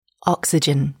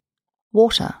oxygen,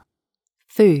 water,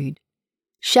 food,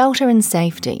 shelter and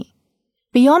safety.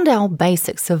 Beyond our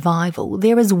basic survival,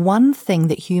 there is one thing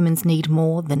that humans need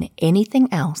more than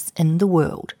anything else in the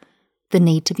world: the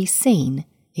need to be seen,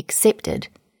 accepted,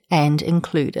 and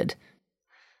included.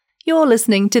 You're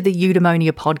listening to the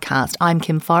Eudaimonia podcast. I'm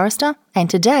Kim Forrester, and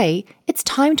today it's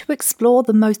time to explore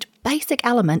the most basic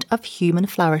element of human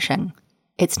flourishing.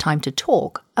 It's time to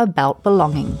talk about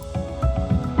belonging.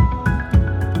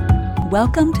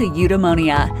 Welcome to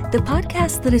Eudaimonia, the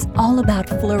podcast that is all about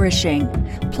flourishing.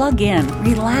 Plug in,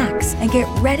 relax, and get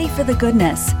ready for the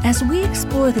goodness as we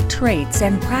explore the traits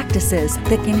and practices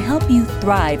that can help you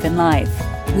thrive in life.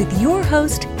 With your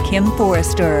host, Kim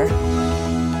Forrester.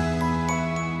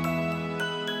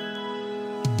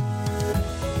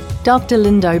 Dr.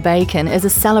 Lindo Bacon is a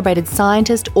celebrated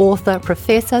scientist, author,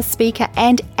 professor, speaker,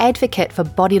 and advocate for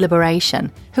body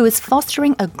liberation who is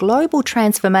fostering a global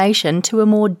transformation to a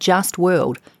more just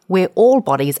world where all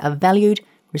bodies are valued,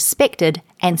 respected,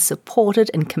 and supported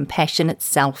in compassionate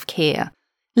self-care.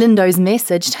 Lindo's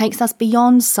message takes us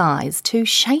beyond size to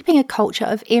shaping a culture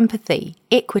of empathy,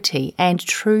 equity, and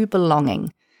true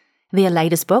belonging. Their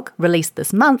latest book, released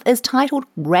this month, is titled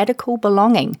Radical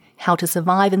Belonging: How to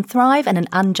Survive and Thrive in an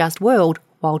Unjust World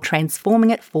While Transforming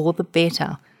It for the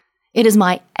Better. It is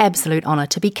my absolute honour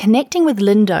to be connecting with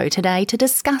Lindo today to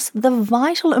discuss the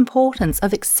vital importance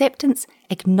of acceptance,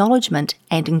 acknowledgement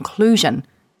and inclusion,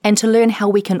 and to learn how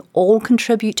we can all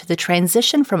contribute to the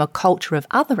transition from a culture of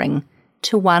othering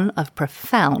to one of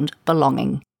profound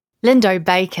belonging. Lindo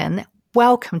Bacon,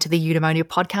 welcome to the Eudaimonia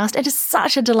podcast. It is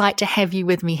such a delight to have you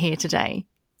with me here today.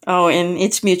 Oh, and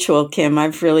it's mutual, Kim.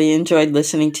 I've really enjoyed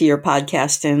listening to your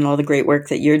podcast and all the great work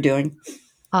that you're doing.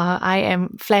 I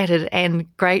am flattered and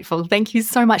grateful. Thank you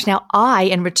so much. Now, I,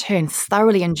 in return,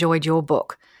 thoroughly enjoyed your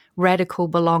book, Radical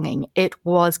Belonging. It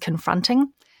was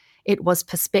confronting. It was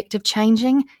perspective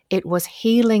changing. It was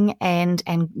healing and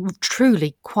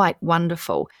truly quite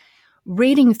wonderful.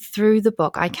 Reading through the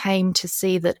book, I came to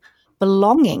see that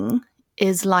belonging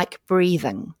is like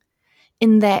breathing,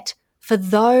 in that for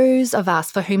those of us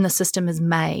for whom the system is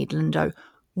made, Lindo,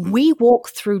 we walk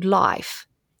through life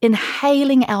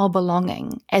inhaling our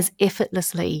belonging as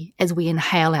effortlessly as we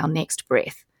inhale our next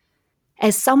breath.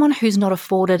 As someone who's not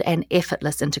afforded an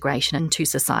effortless integration into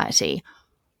society,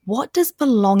 what does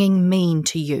belonging mean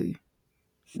to you?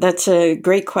 That's a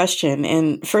great question.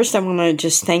 And first, I want to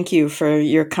just thank you for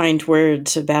your kind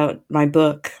words about my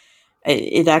book.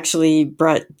 It actually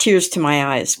brought tears to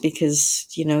my eyes because,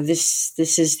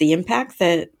 this is the impact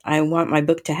that I want my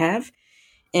book to have.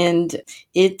 And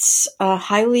it's a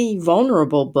highly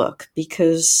vulnerable book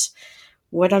because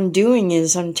what I'm doing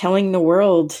is I'm telling the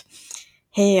world,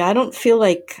 hey, I don't feel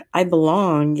like I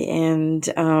belong. And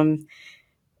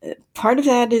part of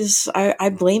that is I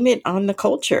blame it on the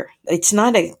culture. It's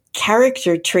not a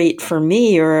character trait for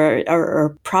me or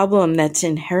a problem that's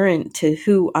inherent to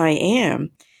who I am.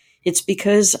 It's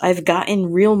because I've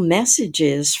gotten real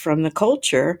messages from the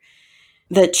culture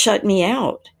that shut me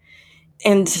out.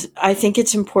 And I think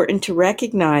it's important to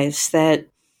recognize that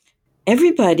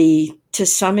everybody, to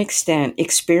some extent,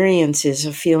 experiences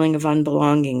a feeling of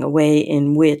unbelonging, a way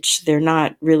in which they're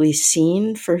not really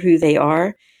seen for who they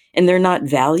are, and they're not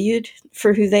valued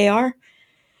for who they are.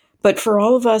 But for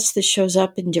all of us, this shows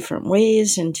up in different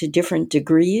ways and to different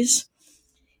degrees.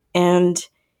 And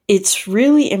it's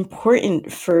really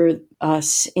important for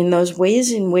us in those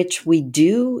ways in which we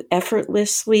do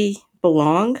effortlessly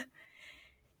belong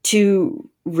to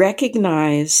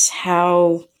recognize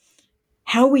how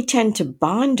we tend to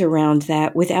bond around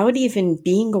that without even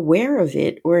being aware of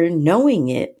it or knowing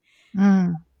it.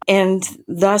 And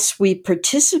thus we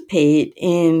participate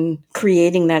in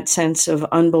creating that sense of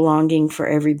unbelonging for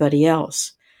everybody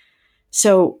else.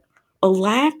 So a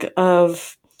lack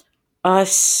of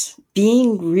us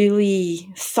being really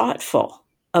thoughtful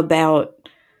about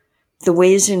the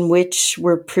ways in which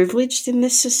we're privileged in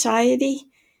this society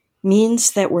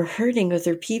means that we're hurting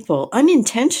other people,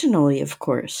 unintentionally, of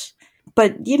course.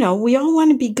 But, we all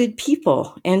want to be good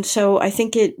people. And so I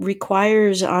think it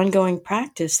requires ongoing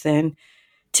practice then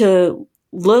to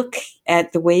look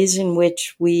at the ways in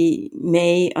which we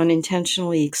may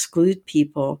unintentionally exclude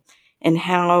people and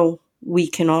how we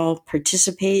can all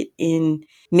participate in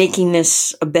making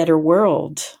this a better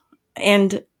world.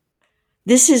 And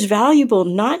this is valuable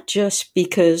not just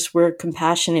because we're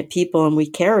compassionate people and we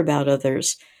care about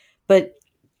others, but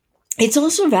it's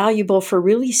also valuable for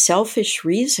really selfish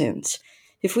reasons.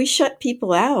 If we shut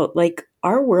people out,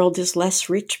 our world is less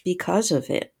rich because of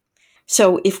it.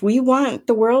 So if we want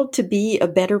the world to be a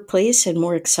better place and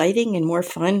more exciting and more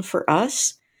fun for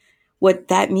us, what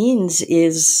that means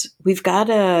is we've got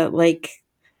to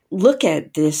look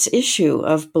at this issue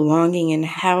of belonging and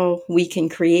how we can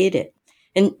create it.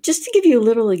 And just to give you a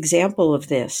little example of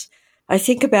this, I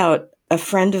think about a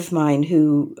friend of mine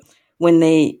who, when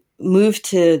they moved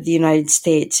to the United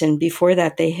States, and before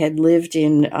that they had lived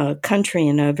in a country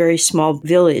in a very small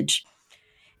village,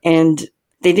 and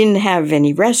they didn't have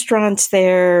any restaurants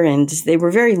there, and they were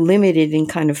very limited in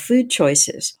kind of food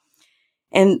choices.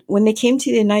 And when they came to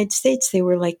the United States, they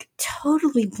were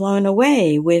totally blown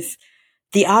away with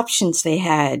the options they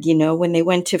had, when they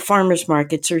went to farmers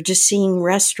markets or just seeing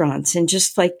restaurants, and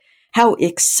just how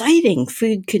exciting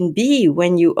food can be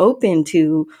when you open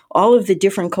to all of the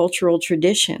different cultural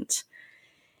traditions.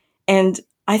 And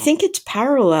I think it's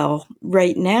parallel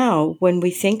right now when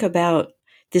we think about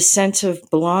this sense of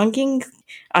belonging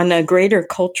on a greater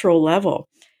cultural level,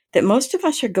 that most of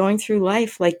us are going through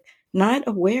life not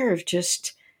aware of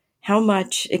just how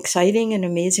much exciting and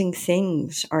amazing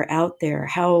things are out there,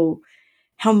 how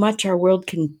much our world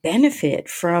can benefit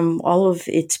from all of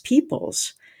its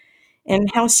peoples, and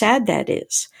how sad that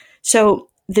is. So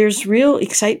there's real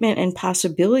excitement and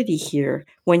possibility here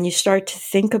when you start to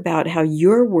think about how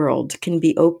your world can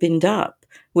be opened up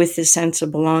with this sense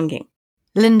of belonging.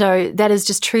 Lindo, that is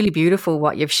just truly beautiful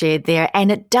what you've shared there,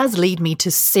 and it does lead me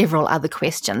to several other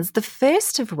questions. The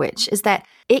first of which is that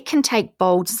it can take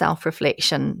bold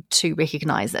self-reflection to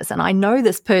recognize this, and I know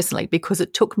this personally because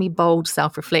it took me bold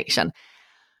self-reflection.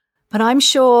 But I'm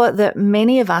sure that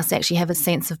many of us actually have a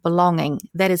sense of belonging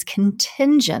that is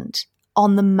contingent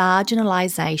on the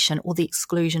marginalization or the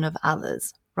exclusion of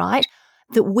others, right?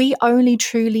 That we only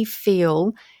truly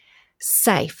feel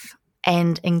safe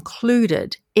and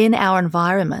included in our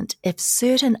environment if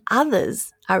certain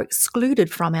others are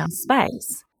excluded from our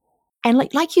space. And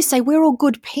like you say, we're all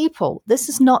good people. This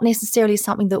is not necessarily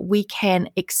something that we can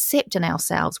accept in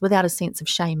ourselves without a sense of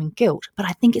shame and guilt. But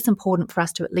I think it's important for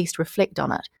us to at least reflect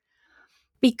on it.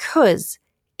 Because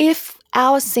if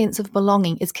our sense of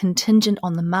belonging is contingent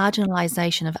on the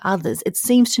marginalization of others, it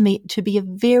seems to me to be a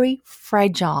very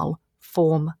fragile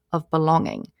form of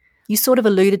belonging. You sort of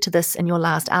alluded to this in your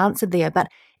last answer there, but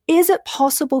is it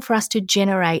possible for us to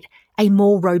generate a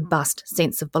more robust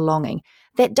sense of belonging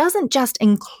that doesn't just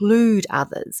include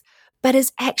others, but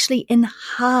is actually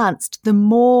enhanced the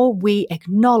more we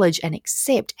acknowledge and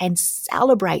accept and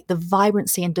celebrate the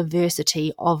vibrancy and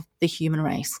diversity of the human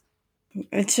race?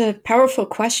 It's a powerful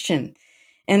question.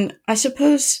 And I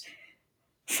suppose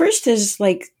first is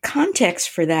context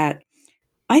for that.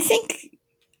 I think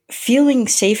feeling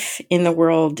safe in the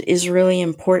world is really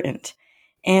important.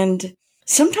 And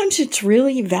sometimes it's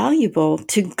really valuable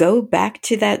to go back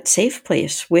to that safe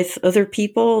place with other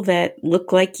people that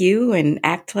look like you and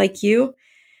act like you,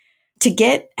 to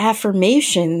get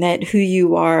affirmation that who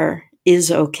you are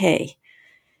is okay.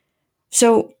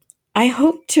 So I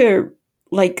hope to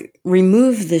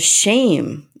remove the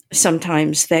shame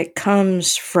sometimes that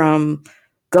comes from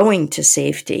going to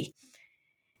safety.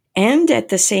 And at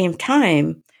the same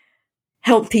time,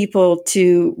 help people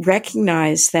to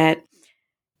recognize that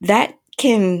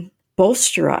can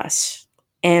bolster us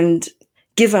and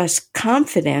give us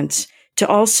confidence to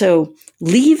also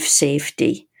leave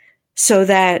safety so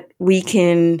that we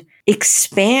can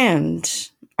expand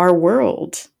our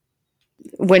world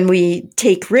when we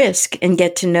take risk and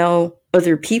get to know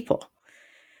other people.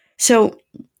 So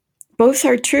both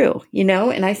are true,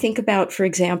 and I think about, for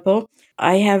example,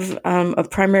 I have a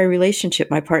primary relationship.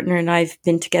 My partner and I have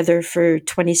been together for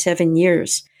 27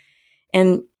 years.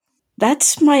 And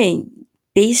that's my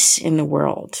base in the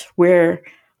world, where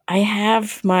I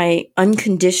have my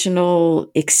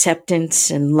unconditional acceptance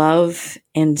and love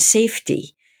and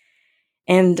safety.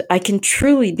 And I can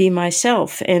truly be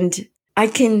myself. And I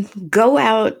can go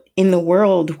out in the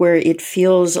world where it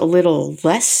feels a little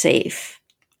less safe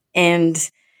and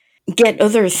get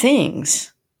other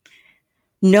things,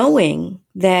 knowing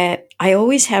that I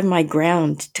always have my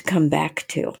ground to come back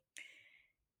to.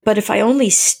 But if I only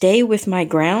stay with my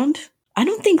ground, I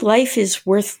don't think life is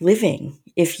worth living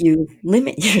if you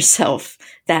limit yourself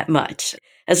that much.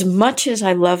 As much as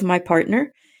I love my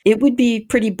partner, it would be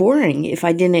pretty boring if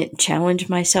I didn't challenge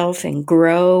myself and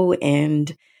grow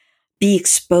and be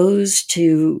exposed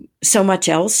to so much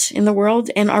else in the world.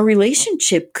 And our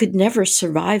relationship could never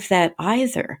survive that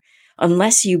either,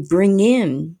 unless you bring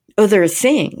in other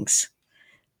things.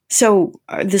 So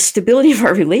the stability of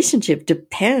our relationship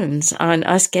depends on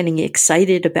us getting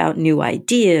excited about new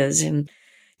ideas and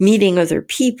meeting other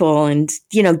people and,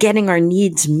 getting our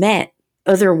needs met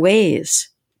other ways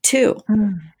too.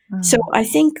 Mm-hmm. So I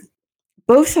think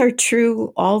both are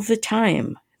true all the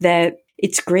time, that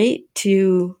it's great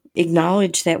to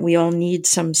acknowledge that we all need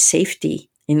some safety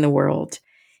in the world,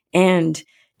 and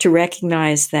to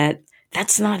recognize that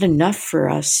that's not enough for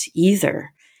us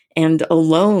either. And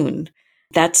alone,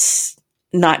 that's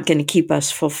not going to keep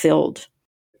us fulfilled.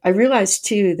 I realized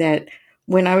too that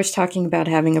when I was talking about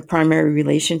having a primary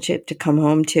relationship to come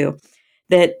home to,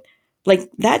 that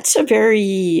that's a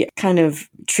very kind of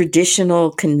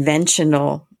traditional,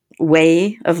 conventional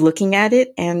way of looking at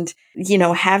it. And,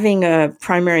 having a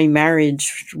primary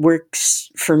marriage works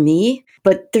for me,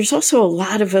 but there's also a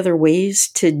lot of other ways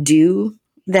to do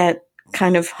that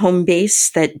kind of home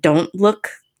base that don't look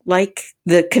like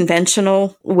the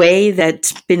conventional way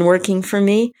that's been working for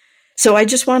me. So I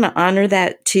just want to honor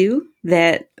that too,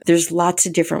 that there's lots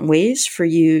of different ways for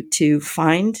you to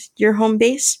find your home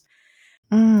base.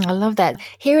 I love that.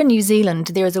 Here in New Zealand,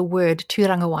 there is a word,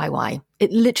 tūrangawaewae.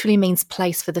 It literally means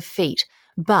place for the feet,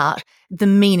 but the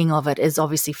meaning of it is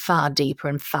obviously far deeper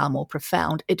and far more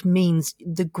profound. It means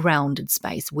the grounded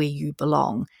space where you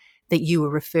belong, that you were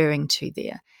referring to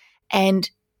there. And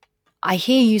I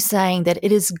hear you saying that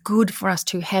it is good for us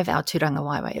to have our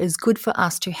tūrangawaewae. It is good for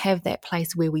us to have that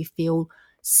place where we feel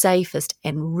safest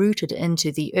and rooted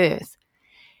into the earth.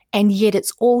 And yet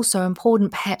it's also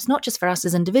important, perhaps not just for us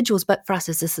as individuals, but for us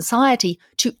as a society,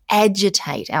 to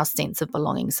agitate our sense of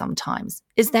belonging sometimes.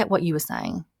 Is that what you were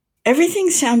saying? Everything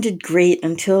sounded great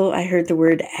until I heard the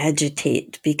word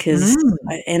agitate,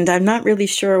 and I'm not really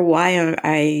sure why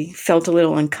I felt a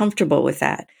little uncomfortable with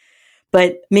that.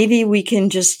 But maybe we can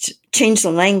just change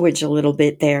the language a little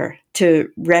bit there to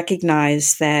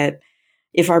recognize that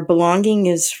if our belonging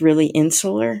is really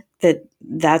insular,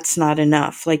 that's not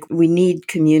enough. We need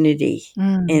community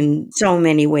in so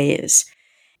many ways,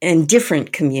 and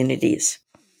different communities.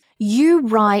 You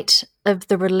write of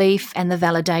the relief and the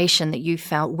validation that you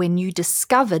felt when you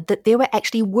discovered that there were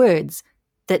actually words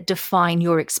that define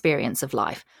your experience of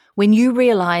life. When you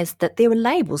realized that there were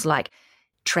labels like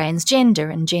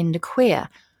transgender and genderqueer.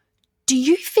 Do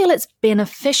you feel it's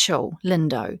beneficial,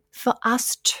 Lindo, for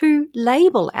us to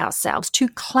label ourselves, to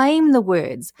claim the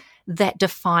words that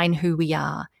define who we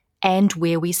are and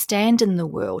where we stand in the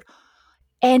world?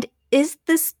 And is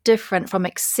this different from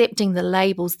accepting the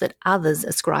labels that others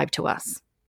ascribe to us?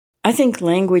 I think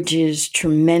language is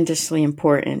tremendously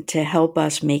important to help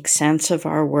us make sense of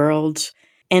our worlds.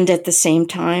 And at the same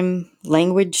time,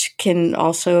 language can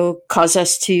also cause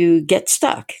us to get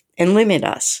stuck and limit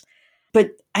us.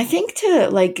 But I think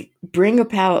to bring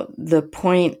about the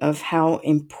point of how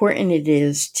important it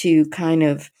is to kind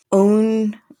of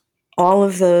own all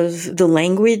of the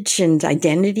language and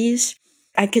identities,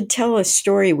 I could tell a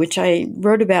story which I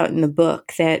wrote about in the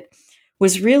book that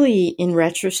was really, in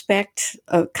retrospect,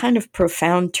 a kind of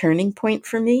profound turning point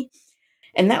for me.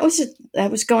 And that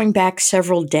was going back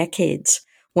several decades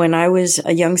when I was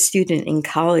a young student in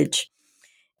college.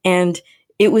 And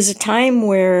it was a time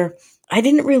where I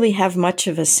didn't really have much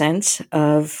of a sense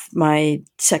of my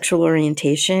sexual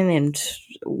orientation and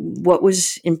what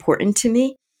was important to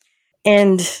me.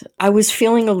 And I was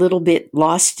feeling a little bit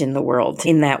lost in the world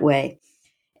in that way.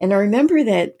 And I remember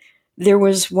that there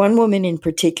was one woman in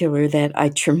particular that I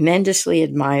tremendously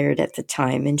admired at the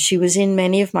time, and she was in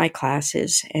many of my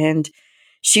classes. And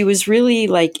she was really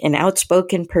an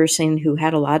outspoken person who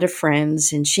had a lot of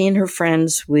friends, and she and her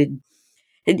friends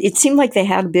it seemed like they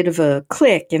had a bit of a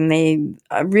clique, and they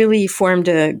really formed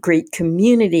a great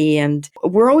community, and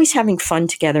we're always having fun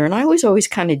together. And I was always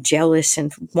kind of jealous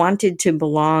and wanted to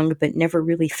belong, but never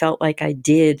really felt like I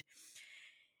did.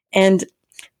 And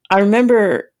I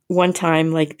remember one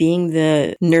time, being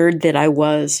the nerd that I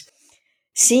was,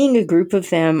 seeing a group of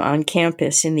them on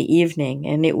campus in the evening.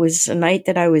 And it was a night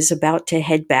that I was about to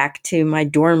head back to my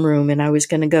dorm room, and I was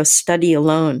going to go study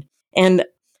alone. And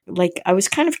I was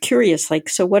kind of curious,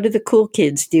 so what do the cool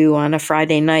kids do on a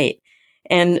Friday night?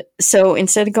 And so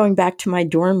instead of going back to my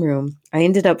dorm room, I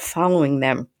ended up following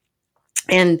them.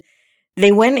 And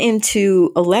they went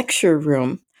into a lecture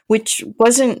room, which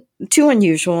wasn't too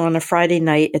unusual on a Friday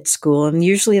night at school. And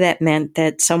usually that meant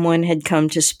that someone had come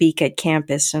to speak at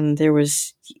campus, and there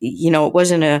was, it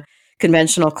wasn't a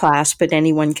conventional class, but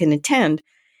anyone can attend.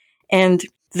 And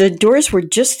the doors were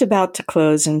just about to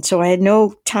close. And so I had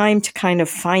no time to kind of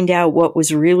find out what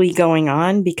was really going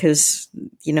on, because,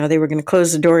 they were going to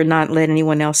close the door and not let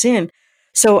anyone else in.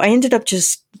 So I ended up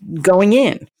just going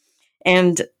in,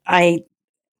 and I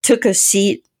took a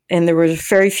seat, and there were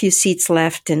very few seats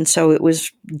left. And so it was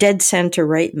dead center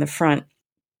right in the front.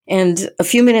 And a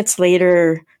few minutes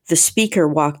later, the speaker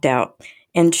walked out,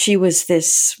 and she was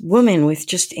this woman with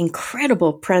just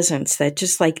incredible presence that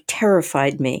just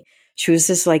terrified me. She was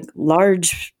this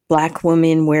large Black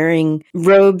woman wearing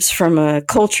robes from a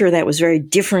culture that was very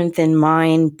different than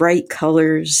mine, bright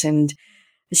colors. And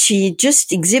she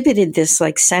just exhibited this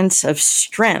like sense of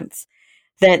strength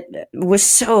that was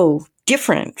so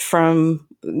different from,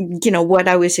 what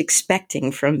I was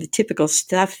expecting from the typical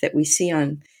stuff that we see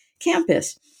on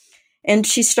campus. And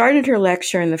she started her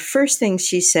lecture, and the first thing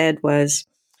she said was,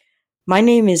 "My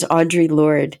name is Audre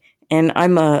Lorde, and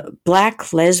I'm a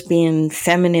Black lesbian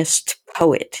feminist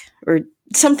poet," or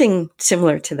something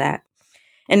similar to that.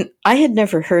 And I had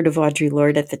never heard of Audre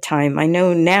Lorde at the time. I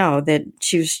know now that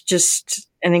she was just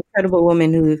an incredible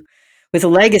woman with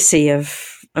a legacy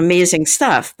of amazing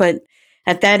stuff. But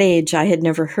at that age, I had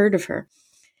never heard of her.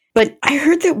 But I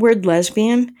heard that word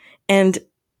lesbian, and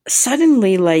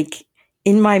suddenly, like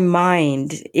in my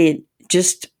mind, it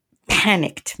just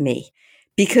panicked me,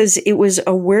 because it was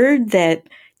a word that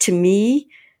to me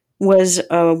was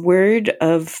a word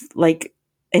of like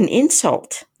an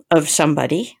insult of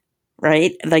somebody,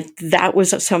 right? Like that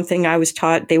was something I was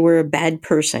taught they were a bad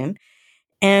person.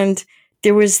 And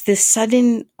there was this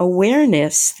sudden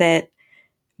awareness that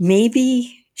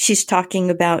maybe she's talking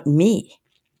about me.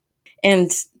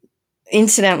 And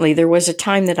incidentally, there was a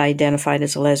time that I identified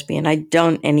as a lesbian. I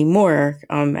don't anymore,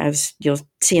 as you'll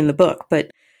see in the book. But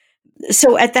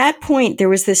so at that point, there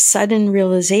was this sudden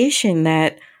realization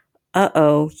that,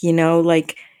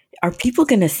 like, are people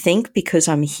going to think because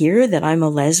I'm here that I'm a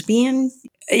lesbian?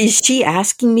 Is she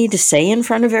asking me to say in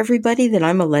front of everybody that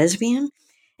I'm a lesbian?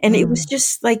 And it was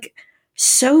just like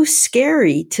so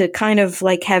scary to kind of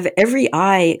like have every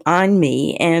eye on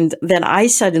me, and that I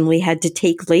suddenly had to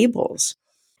take labels.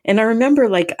 And I remember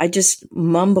like I just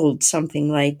mumbled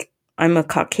something like, "I'm a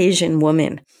Caucasian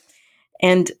woman."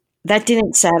 And that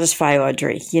didn't satisfy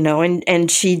Audre,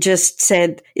 and she just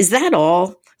said, "Is that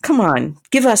all? Come on,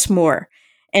 give us more."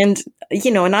 And,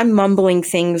 and I'm mumbling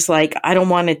things like, "I don't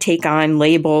want to take on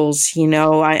labels,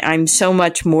 I'm so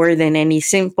much more than any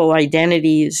simple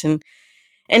identities." And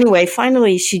anyway,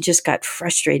 finally, she just got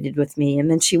frustrated with me. And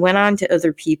then she went on to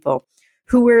other people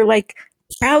who were like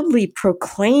proudly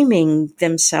proclaiming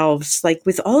themselves like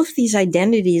with all of these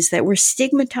identities that were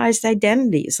stigmatized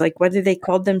identities, like whether they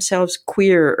called themselves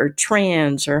queer or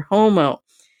trans or homo.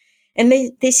 And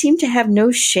they seemed to have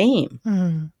no shame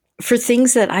for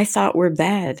things that I thought were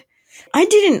bad. I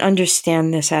didn't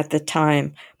understand this at the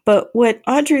time, but what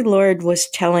Audre Lorde was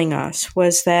telling us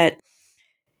was that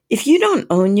if you don't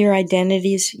own your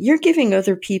identities, you're giving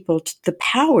other people the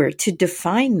power to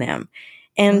define them.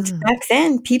 And back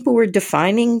then, people were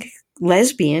defining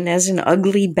lesbian as an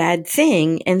ugly, bad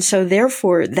thing. And so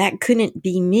therefore, that couldn't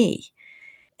be me.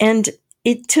 And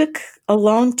it took a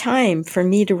long time for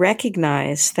me to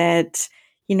recognize that,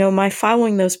 my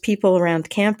following those people around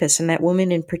campus, and that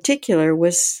woman in particular,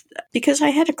 was because I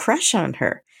had a crush on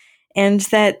her. And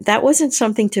that wasn't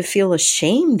something to feel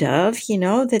ashamed of,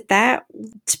 that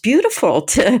it's beautiful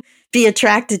to be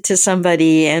attracted to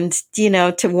somebody and,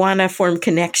 to want to form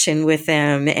connection with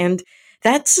them. And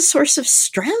that's a source of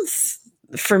strength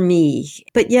for me.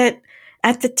 But yet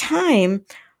at the time,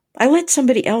 I let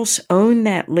somebody else own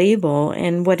that label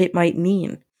and what it might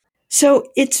mean. So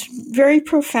it's very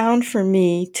profound for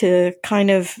me to kind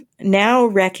of now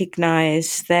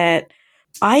recognize that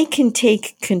I can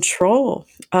take control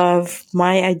of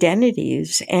my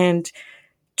identities and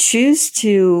choose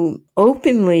to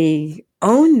openly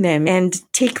own them and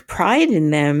take pride in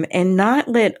them, and not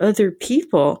let other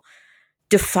people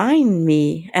define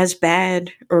me as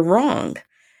bad or wrong.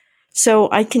 So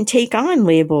I can take on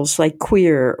labels like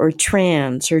queer or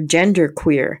trans or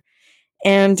genderqueer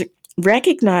and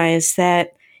recognize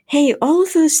that, hey, all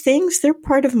of those things, they're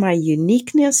part of my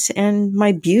uniqueness and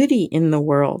my beauty in the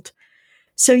world.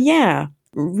 So yeah,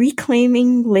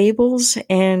 reclaiming labels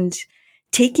and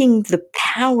taking the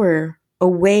power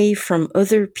away from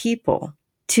other people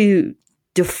to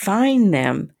define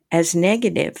them as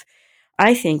negative,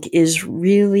 I think is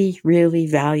really, really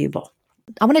valuable.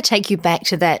 I want to take you back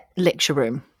to that lecture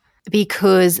room,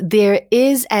 because there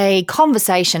is a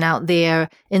conversation out there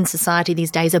in society these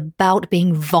days about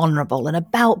being vulnerable and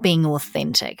about being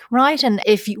authentic, right? And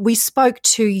if we spoke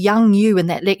to young you in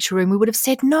that lecture room, we would have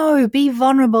said, no, be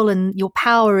vulnerable, and your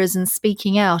power is in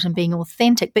speaking out and being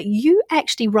authentic. But you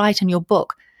actually write in your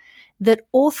book that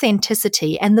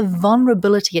authenticity and the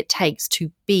vulnerability it takes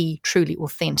to be truly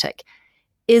authentic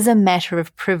is a matter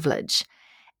of privilege.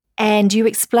 And you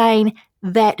explain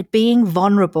that being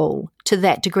vulnerable to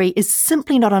that degree is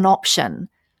simply not an option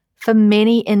for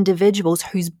many individuals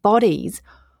whose bodies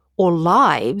or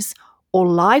lives or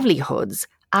livelihoods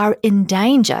are in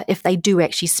danger if they do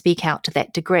actually speak out to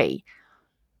that degree.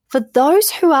 For those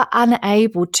who are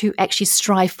unable to actually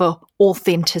strive for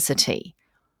authenticity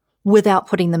without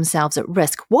putting themselves at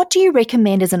risk, what do you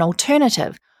recommend as an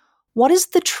alternative? What is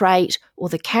the trait or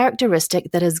the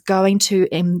characteristic that is going to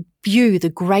imbue the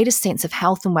greatest sense of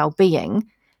health and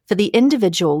well-being for the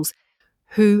individuals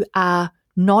who are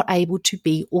not able to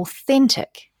be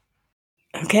authentic?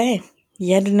 Okay.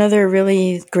 Yet another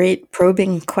really great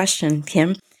probing question,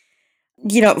 Kim.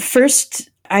 First,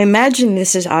 I imagine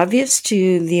this is obvious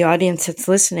to the audience that's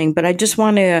listening, but I just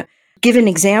want to give an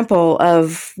example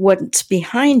of what's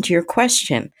behind your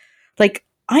question. Like,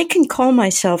 I can call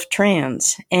myself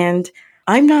trans, and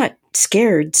I'm not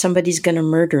scared somebody's going to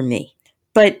murder me.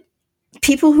 But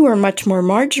people who are much more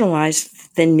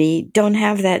marginalized than me don't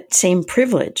have that same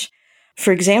privilege.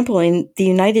 For example, in the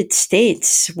United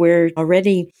States, where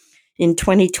already in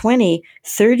 2020,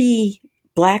 30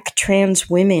 Black trans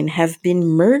women have been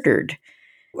murdered,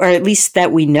 or at least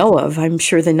that we know of. I'm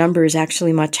sure the number is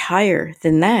actually much higher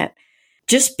than that.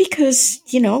 Just because,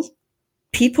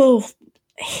 people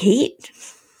hate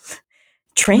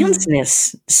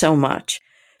transness so much.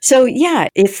 So yeah,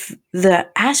 if the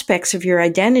aspects of your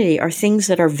identity are things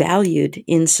that are valued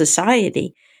in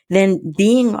society, then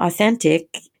being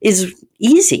authentic is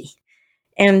easy.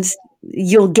 And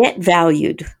you'll get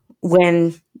valued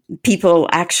when people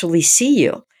actually see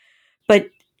you. But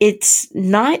it's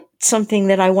not something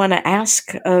that I want to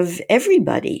ask of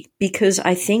everybody, because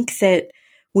I think that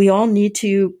we all need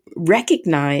to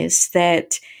recognize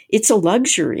that it's a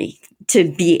luxury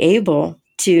to be able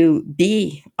to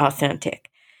be authentic.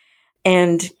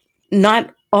 And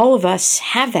not all of us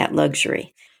have that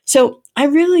luxury. So I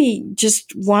really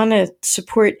just want to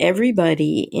support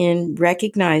everybody in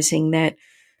recognizing that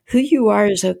who you are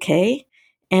is okay,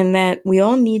 and that we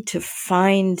all need to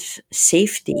find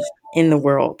safety in the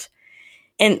world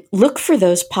and look for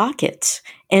those pockets.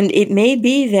 And it may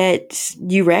be that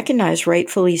you recognize,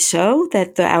 rightfully so,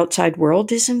 that the outside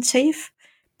world isn't safe,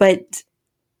 but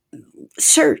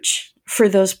search for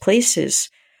those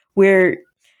places where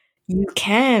you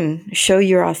can show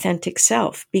your authentic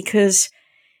self, because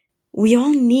we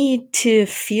all need to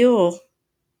feel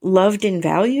loved and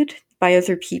valued by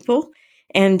other people.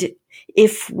 And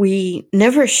if we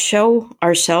never show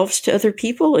ourselves to other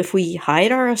people, if we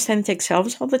hide our authentic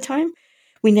selves all the time,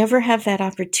 we never have that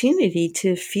opportunity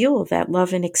to feel that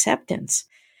love and acceptance.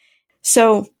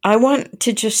 So I want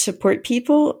to just support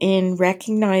people in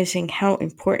recognizing how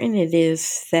important it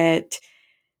is that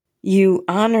you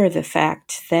honor the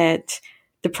fact that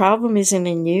the problem isn't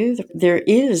in you. There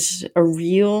is a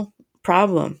real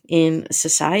problem in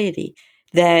society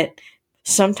that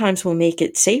sometimes will make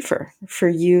it safer for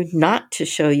you not to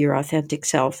show your authentic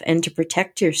self and to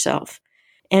protect yourself.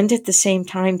 And at the same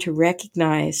time, to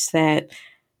recognize that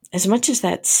as much as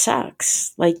that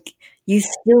sucks, like, you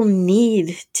still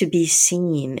need to be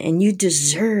seen and you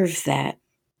deserve that.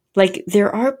 Like,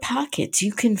 there are pockets.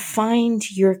 You can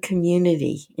find your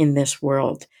community in this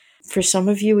world. For some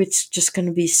of you, it's just going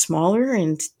to be smaller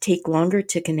and take longer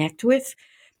to connect with,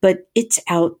 but it's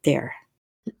out there.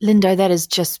 Lindo, that is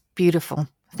just beautiful.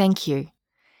 Thank you.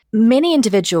 Many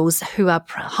individuals who are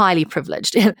highly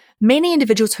privileged, many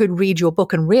individuals who read your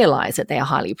book and realize that they are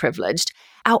highly privileged,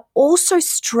 are also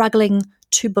struggling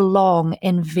to belong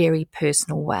in very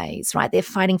personal ways, right? They're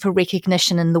fighting for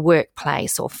recognition in the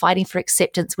workplace, or fighting for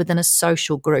acceptance within a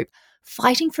social group,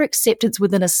 fighting for acceptance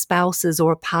within a spouse's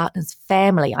or a partner's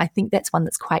family. I think that's one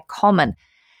that's quite common.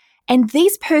 And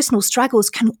these personal struggles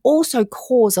can also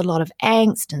cause a lot of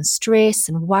angst and stress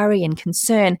and worry and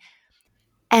concern.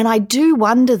 And I do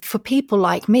wonder, for people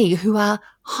like me who are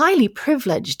highly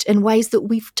privileged in ways that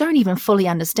we don't even fully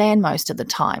understand most of the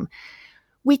time,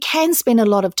 we can spend a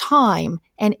lot of time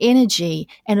and energy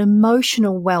and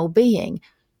emotional well-being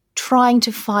trying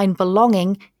to find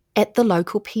belonging at the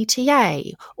local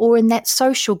PTA or in that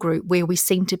social group where we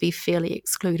seem to be fairly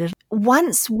excluded.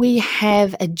 Once we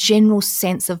have a general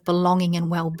sense of belonging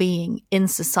and well-being in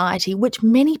society, which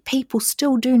many people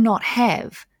still do not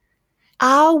have,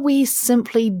 are we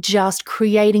simply just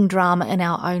creating drama in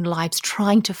our own lives,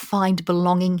 trying to find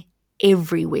belonging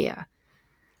everywhere?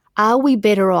 Are we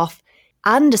better off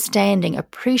understanding,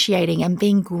 appreciating, and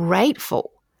being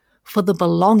grateful for the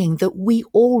belonging that we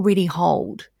already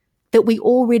hold, that we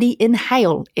already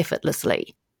inhale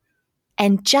effortlessly,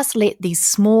 and just let these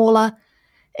smaller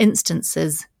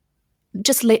instances,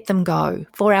 just let them go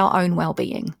for our own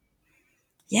well-being?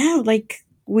 Yeah, like,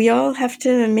 we all have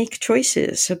to make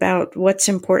choices about what's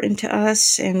important to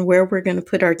us and where we're going to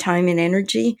put our time and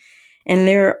energy. And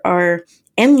there are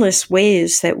endless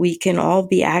ways that we can all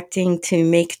be acting to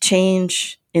make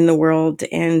change in the world.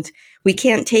 And we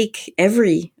can't take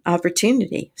every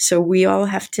opportunity. So we all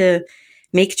have to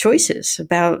make choices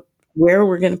about where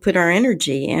we're going to put our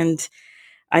energy. And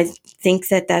I think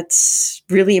that that's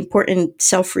really important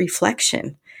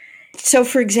self-reflection. So,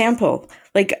 for example,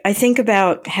 like I think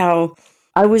about how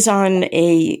I was on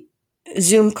a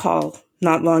Zoom call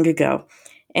not long ago,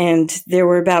 and there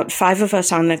were about 5 of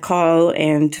us on the call,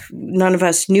 and none of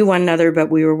us knew one another, but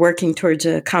we were working towards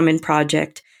a common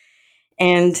project.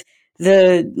 And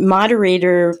the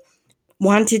moderator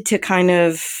wanted to kind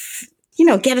of,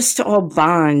 get us to all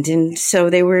bond. And so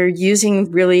they were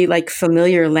using really like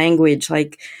familiar language,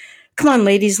 like, come on,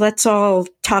 ladies, let's all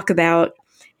talk about.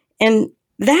 And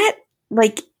that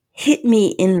like hit me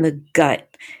in the gut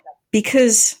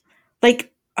because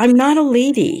like I'm not a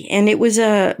lady. And it was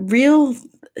a real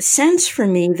sense for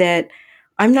me that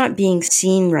I'm not being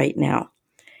seen right now.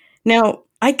 Now,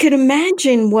 I could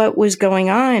imagine what was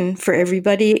going on for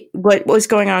everybody, what was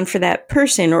going on for that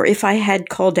person, or if I had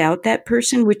called out that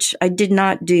person, which I did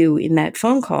not do in that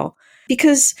phone call,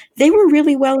 because they were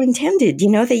really well intended.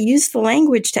 They used the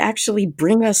language to actually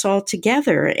bring us all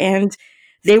together. And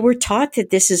they were taught that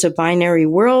this is a binary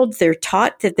world. They're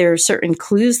taught that there are certain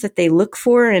clues that they look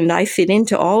for, and I fit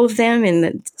into all of them.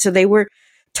 And so they were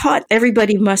taught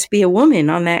everybody must be a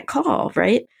woman on that call,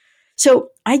 right? So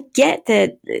I get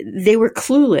that they were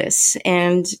clueless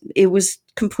and it was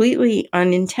completely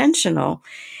unintentional,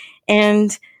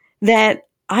 and that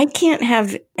I can't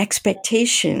have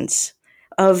expectations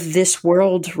of this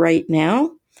world right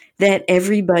now that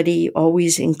everybody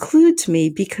always includes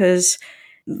me because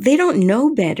they don't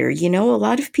know better. A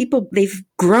lot of people, they've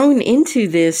grown into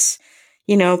this,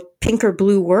 pink or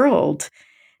blue world.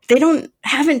 They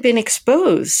haven't been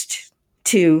exposed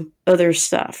to other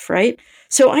stuff, right?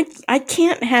 So I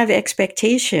can't have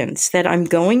expectations that I'm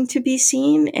going to be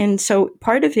seen. And so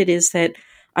part of it is that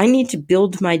I need to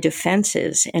build my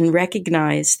defenses and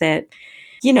recognize that,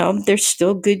 there's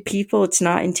still good people. It's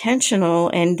not intentional.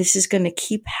 And this is going to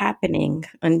keep happening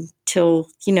until,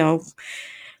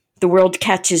 the world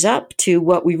catches up to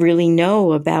what we really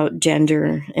know about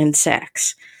gender and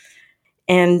sex.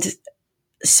 And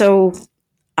so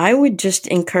I would just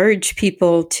encourage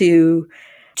people to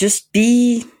just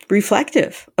be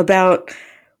reflective about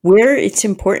where it's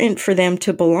important for them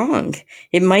to belong.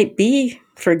 It might be,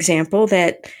 for example,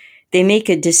 that they make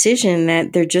a decision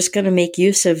that they're just going to make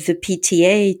use of the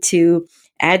PTA to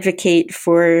advocate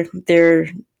for their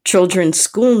children's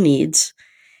school needs.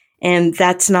 And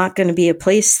that's not going to be a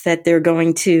place that they're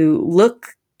going to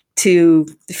look to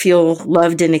feel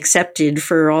loved and accepted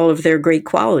for all of their great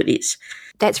qualities.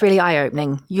 That's really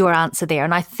eye-opening, your answer there.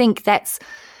 And I think that's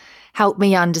helped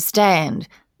me understand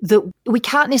that we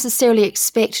can't necessarily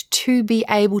expect to be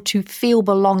able to feel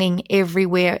belonging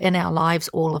everywhere in our lives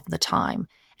all of the time.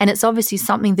 And it's obviously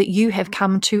something that you have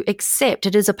come to accept.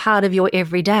 It is a part of your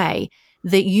everyday,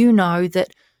 that you know that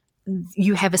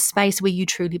you have a space where you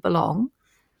truly belong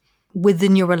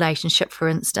within your relationship, for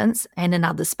instance, and in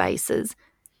other spaces.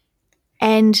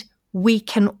 And we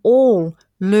can all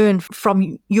learn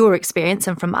from your experience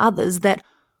and from others that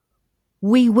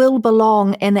we will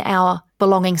belong in our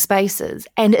belonging spaces.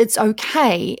 And it's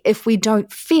okay if we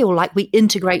don't feel like we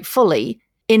integrate fully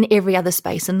in every other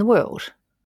space in the world.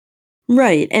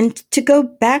 Right. And to go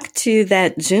back to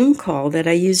that Zoom call that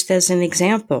I used as an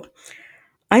example,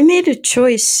 I made a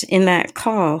choice in that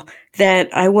call that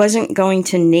I wasn't going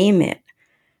to name it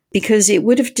because it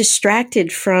would have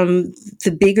distracted from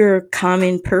the bigger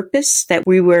common purpose that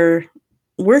we were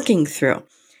working through.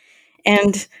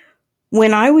 And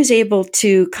when I was able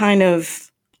to kind of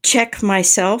check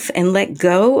myself and let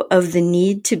go of the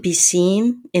need to be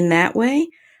seen in that way,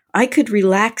 I could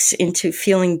relax into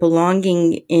feeling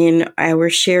belonging in our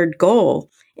shared goal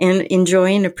and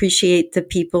enjoy and appreciate the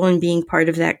people and being part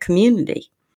of that community.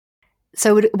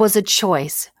 So it was a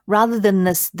choice. Rather than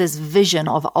this vision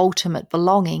of ultimate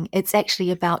belonging, it's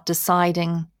actually about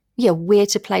deciding, where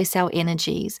to place our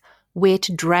energies, where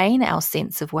to drain our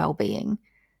sense of well-being,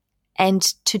 and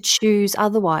to choose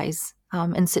otherwise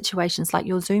in situations like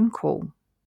your Zoom call.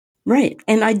 Right.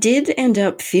 And I did end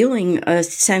up feeling a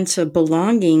sense of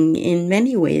belonging in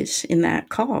many ways in that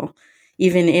call,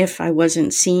 even if I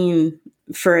wasn't seen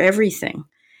for everything.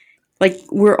 Like,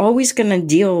 we're always going to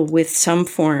deal with some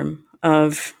form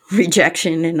of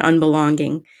rejection and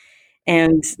unbelonging.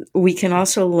 And we can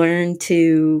also learn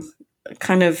to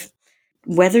kind of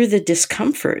weather the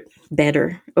discomfort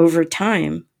better over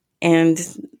time and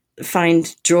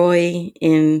find joy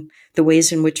in the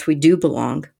ways in which we do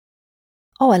belong.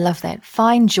 Oh, I love that.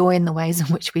 Find joy in the ways in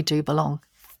which we do belong.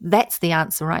 That's the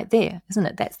answer right there, isn't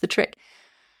it? That's the trick.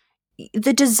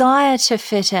 The desire to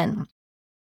fit in.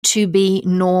 to be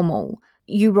normal.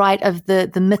 You write of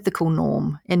the mythical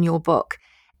norm in your book,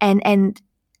 and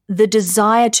the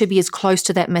desire to be as close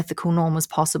to that mythical norm as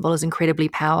possible is incredibly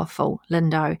powerful,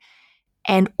 Lindo.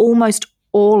 And almost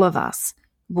all of us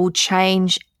will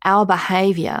change our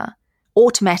behavior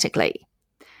automatically.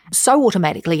 So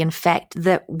automatically, in fact,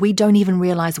 that we don't even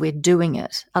realize we're doing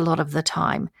it a lot of the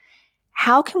time.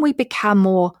 How can we become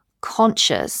more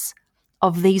conscious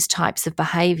of these types of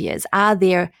behaviors? Are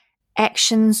there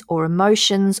actions or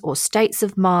emotions or states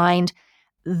of mind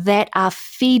that are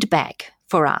feedback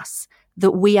for us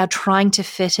that we are trying to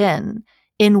fit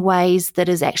in ways that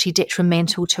is actually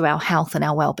detrimental to our health and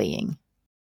our well-being?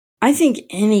 I think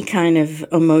any kind of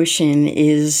emotion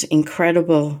is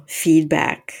incredible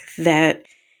feedback that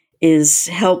is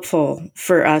helpful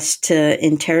for us to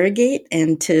interrogate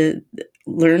and to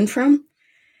learn from.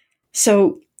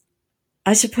 So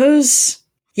I suppose,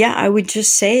 I would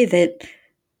just say that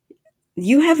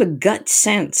you have a gut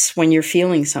sense when you're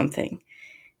feeling something.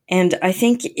 And I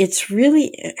think it's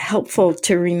really helpful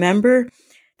to remember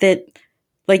that,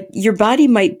 like, your body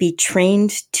might be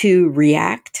trained to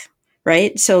react,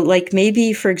 right? So, like,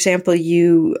 maybe, for example,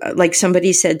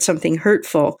 somebody said something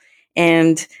hurtful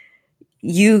and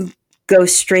you go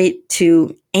straight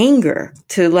to anger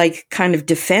to, like, kind of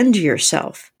defend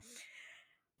yourself.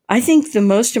 I think the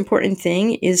most important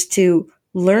thing is to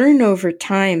learn over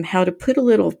time how to put a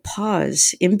little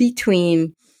pause in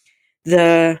between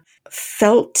the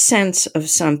felt sense of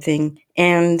something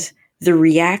and the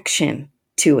reaction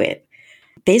to it.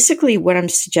 Basically, what I'm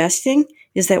suggesting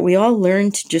is that we all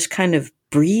learn to just kind of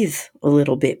breathe a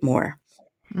little bit more.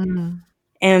 Mm.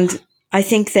 And I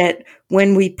think that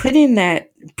when we put in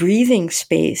that breathing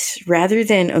space, rather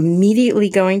than immediately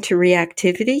going to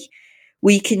reactivity,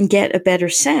 we can get a better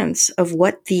sense of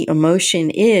what the emotion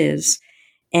is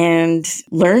and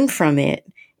learn from it.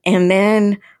 And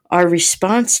then our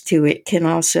response to it can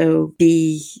also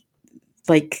be,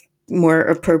 like, more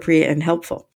appropriate and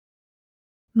helpful.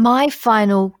 My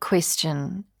final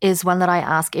question is one that I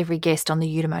ask every guest on the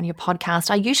Eudaimonia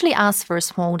podcast. I usually ask for a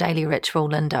small daily ritual,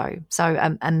 Lindo,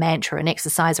 so a mantra, an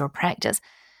exercise, or a practice.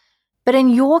 But in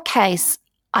your case,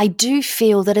 I do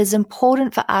feel that it's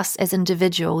important for us as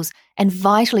individuals and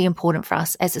vitally important for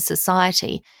us as a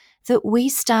society that we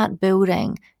start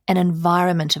building an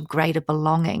environment of greater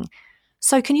belonging.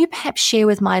 So can you perhaps share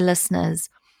with my listeners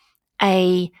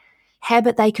a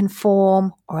habit they can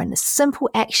form or a simple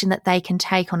action that they can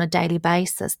take on a daily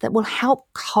basis that will help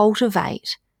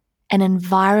cultivate an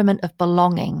environment of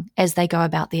belonging as they go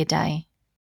about their day?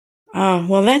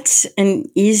 Well, that's an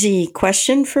easy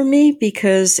question for me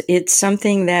because it's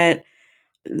something that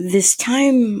this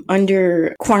time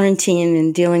under quarantine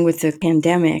and dealing with the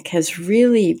pandemic has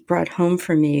really brought home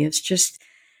for me. It's just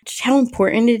how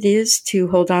important it is to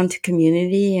hold on to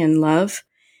community and love.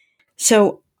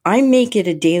 So I make it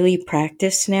a daily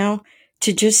practice now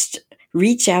to just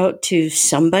reach out to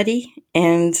somebody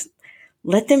and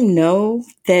let them know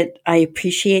that I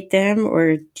appreciate them,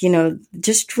 or,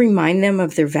 just remind them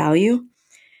of their value.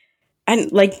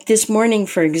 And like this morning,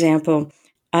 for example,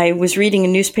 I was reading a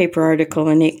newspaper article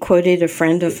and it quoted a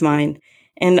friend of mine.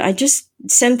 And I just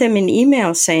sent them an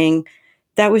email saying,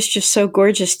 that was just so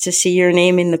gorgeous to see your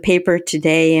name in the paper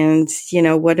today. And,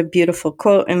 what a beautiful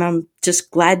quote. And I'm just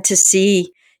glad to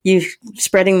see you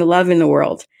spreading the love in the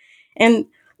world. And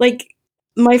like,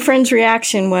 my friend's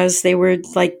reaction was they were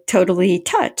like totally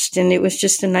touched, and it was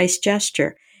just a nice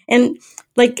gesture. And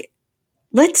like,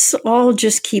 let's all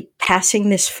just keep passing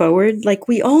this forward. Like,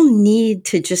 we all need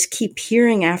to just keep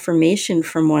hearing affirmation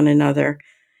from one another.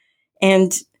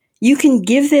 And you can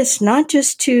give this not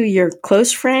just to your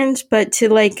close friends, but to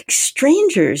like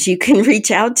strangers you can reach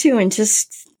out to and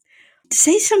just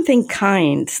say something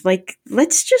kind. Like,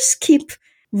 let's just keep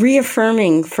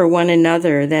reaffirming for one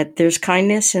another that there's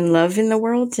kindness and love in the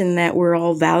world and that we're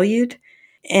all valued.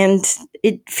 And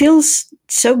it feels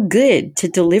so good to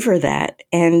deliver that.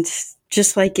 And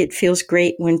just like it feels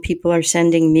great when people are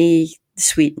sending me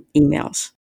sweet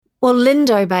emails. Well,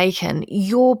 Lindo Bacon,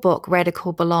 your book,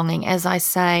 Radical Belonging, as I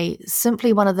say,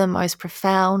 simply one of the most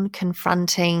profound,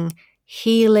 confronting,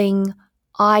 healing,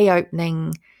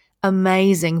 eye-opening,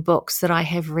 amazing books that I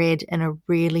have read in a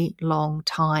really long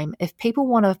time. If people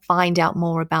want to find out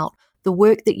more about the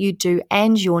work that you do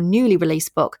and your newly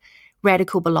released book,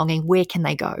 Radical Belonging, where can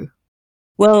they go?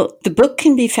 Well, the book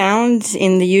can be found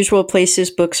in the usual places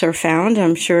books are found.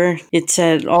 I'm sure it's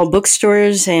at all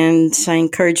bookstores, and I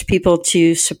encourage people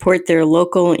to support their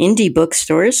local indie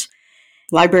bookstores.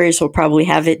 Libraries will probably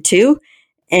have it too.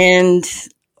 And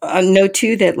know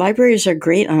too that libraries are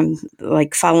great on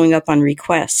like following up on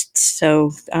requests.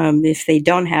 So if they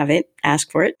don't have it,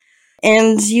 ask for it.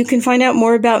 And you can find out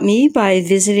more about me by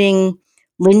visiting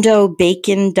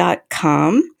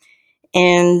lindobacon.com.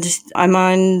 And I'm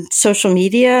on social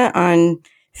media on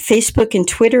Facebook and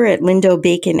Twitter at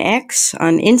LindoBaconX,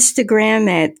 on Instagram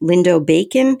at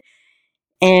LindoBacon.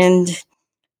 And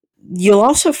you'll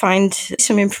also find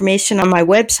some information on my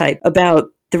website about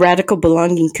the Radical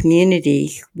Belonging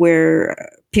community, where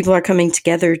people are coming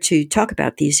together to talk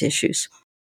about these issues.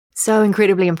 So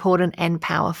incredibly important and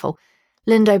powerful.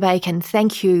 Lindo Bacon,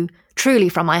 thank you truly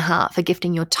from my heart for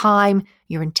gifting your time,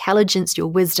 your intelligence, your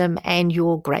wisdom, and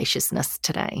your graciousness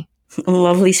today.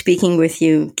 Lovely speaking with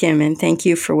you, Kim, and thank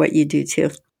you for what you do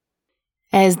too.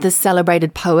 As the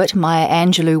celebrated poet Maya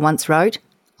Angelou once wrote,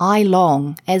 I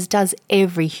long, as does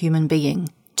every human being,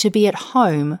 to be at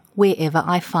home wherever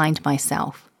I find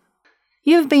myself.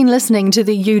 You've been listening to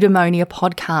the Eudaimonia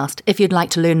podcast. If you'd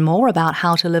like to learn more about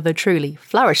how to live a truly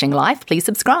flourishing life, please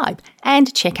subscribe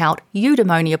and check out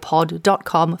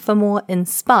eudaimoniapod.com for more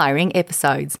inspiring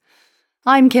episodes.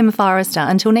 I'm Kim Forrester.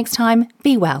 Until next time,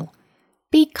 be well,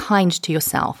 be kind to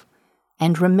yourself,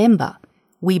 and remember,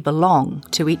 we belong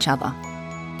to each other.